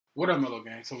What up, Mellow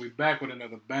Gang? So we back with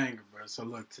another banger, bro. So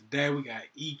look, today we got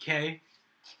EK,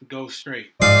 Go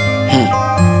Straight.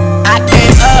 I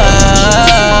came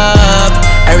up,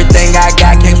 everything I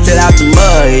got came straight out the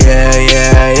mud,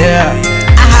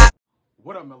 yeah.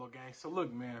 What up, Mellow Gang? So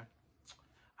look, man,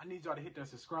 I need y'all to hit that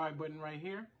subscribe button right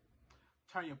here.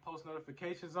 Turn your post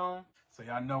notifications on so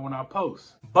y'all know when I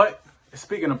post. But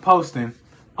speaking of posting,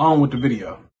 on with the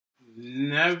video.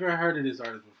 Never heard of this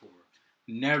artist before.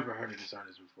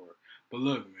 But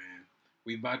look, man,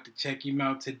 we about to check him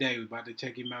out today. But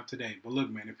look,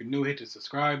 man, if you're new, hit the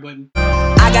subscribe button.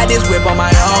 I got this whip on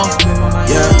my own,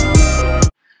 yeah.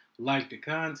 Like the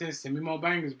content, send me more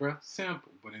bangers, bro.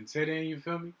 Simple. But until then, you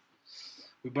feel me?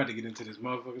 We about to get into this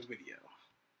motherfucker's video.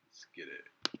 Let's get it.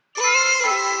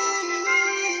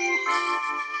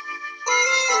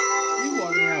 You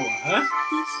walking around with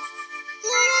huskies?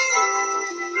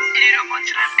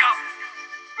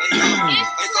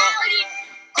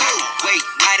 Wait,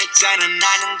 말했잖아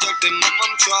나는 절대 못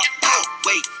멈춰.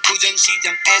 Wait,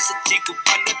 부전시장에서 지구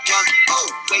반대편.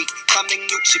 Wait,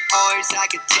 365일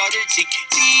사계절을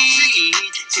지키지.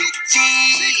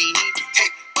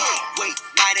 Wait,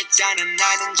 말했잖아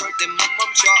나는 절대 못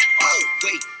멈춰.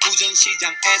 Wait,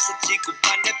 부전시장에서 지구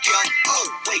반대편.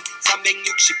 Wait,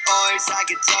 365일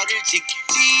사계절을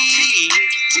지키지.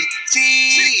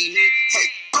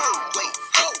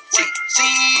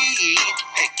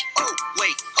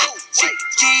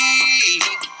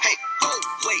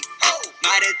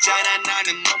 말했잖아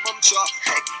나는 못 멈춰.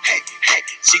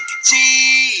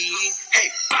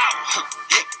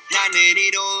 나는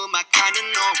이로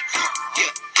음악하는 놈.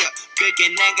 그게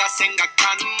내가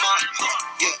생각하는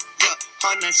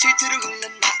멋. 난 실제로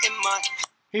흐른 나의 멋.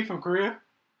 He from Korea?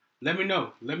 Let me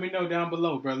know down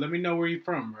below, bro. Let me know where you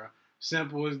from, bro.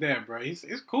 Simple as that, bro. It's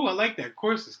cool. I like that.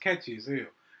 Chorus is catchy as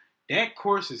hell.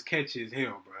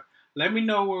 Bro. Let me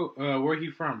know where he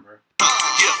from, bro.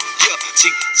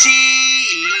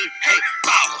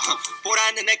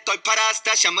 보라는 액돌 팔아서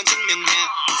다시 한번 증명해.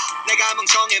 내가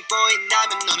멍청해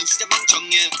보인다면 너는 진짜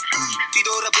멍청해.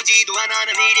 뒤돌아보지도 않아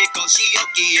난 이릴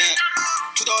것이었기에.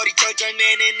 투덜이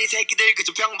쩔쩔매는 이 새끼들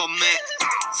그저 평범해.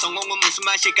 성공은 무슨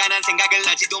맛일까 난 생각을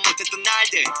하지도 못했던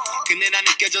날들. 근데 난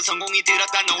느껴져 성공이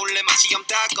들었다 너 원래 막 시험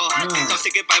닦어. 더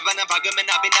세게 밟아나 박으면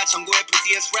나비나 전국의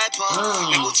PCS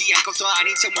래퍼. 해보지 않고서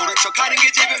아닌 척 모른 척 하는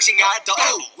게 제병신 같아.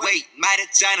 Wait,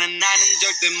 말했잖아 나는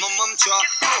절대 못 멈춰.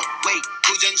 Wait,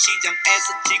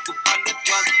 부전시장에서 지구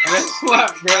반대편.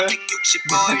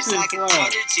 365일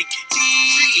사계절을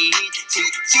지키지.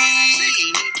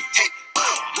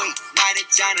 Wait,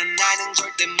 말했잖아 나는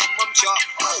절대 못 멈춰.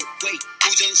 Wait,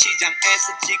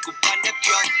 부전시장에서 지구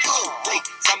반대편. Wait,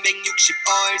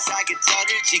 365일 사계절을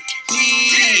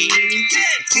지키지.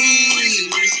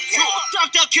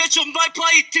 딱딱해져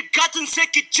말파이트 같은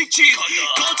새끼 칭칭.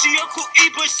 거지였고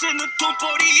입을 쓰는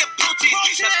돈벌이의 뷰티.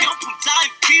 나 명품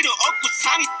따윈 필요 없고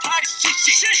상의 탈이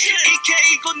시시.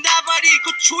 이케이고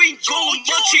나발이고 주인공은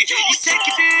뭐지. 이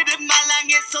새끼들은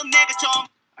말랑해서 내가 좀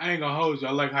I ain't gonna hold you.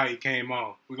 I like how he came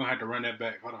on. We're gonna have to run that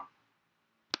back. Hold on.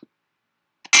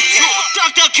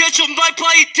 딱딱해져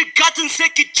말파이트 같은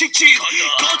새끼 칭칭.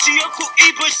 거지였고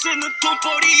입을 쓰는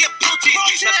돈벌이의 뷰티.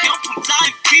 나 명품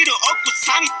따윈 필요 없고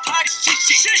상의 탈이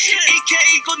시시.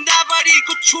 이케이고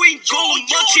나발이고 주인공은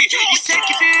뭐지. 이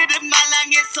새끼들은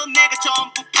말랑해서 내가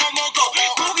전부 퍼먹어.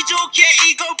 보기 좋게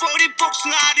이걸 버린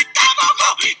복숭아를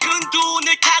따먹어. 큰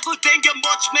돈을 타고 댕겨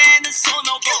Munchman은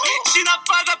손오고.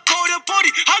 친아빠가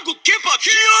버려버린 한국 힙합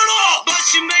히어로.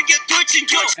 마지막에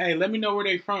돌진겨. Hey, let me know where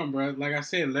they from, bro. Like I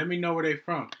said, let me know where they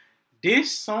from.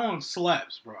 This song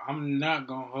slaps, bro. I'm not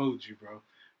gonna hold you, bro.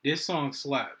 This song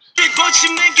slaps.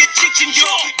 거침낸 게 직진겨.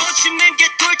 거침낸 게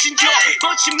돌진겨.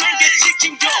 거침낸 게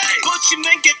직진겨.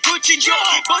 거침낸 게 돌진겨.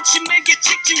 거침낸 게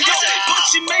직진겨.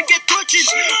 거침낸 게 돌진.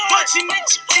 거침낸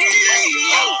직진.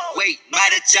 Wait,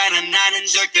 말했잖아 나는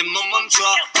절대 못 멈춰.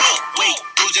 Wait,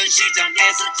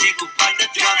 부전시장에서 지구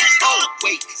반대편.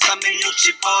 Wait,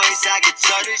 365일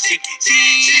사계절을 지키지.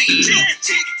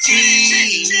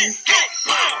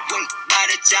 Wait,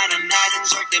 말했잖아 나는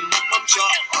절대 못 멈춰.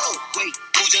 Wait,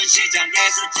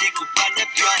 부전시장에서 지구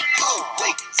반대편.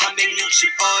 Wait,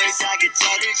 365일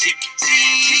사계절을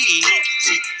지키지.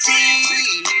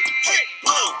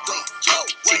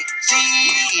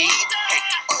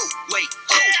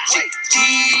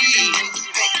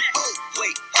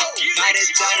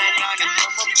 말했잖아 나는 못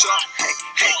멈춰.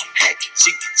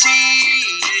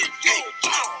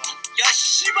 야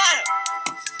씨발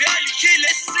내가 이렇게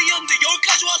레슨 쓰였는데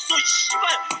여기까지 왔어. 씨발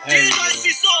일도 할 수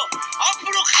있어.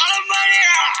 앞으로 가란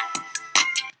말이야.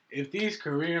 If these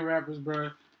Korean rappers,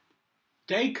 bro,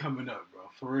 they coming up,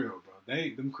 bro. For real, bro.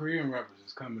 Them Korean rappers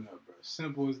is coming up, bro.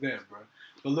 Simple as that, bro.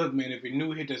 But look, man, if you're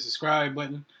new, hit the subscribe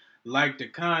button, like the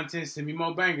content, send me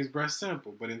more bangers, bro.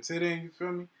 Simple. But until then, you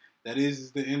feel me? That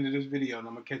is the end of this video, and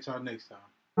I'm gonna catch y'all next time.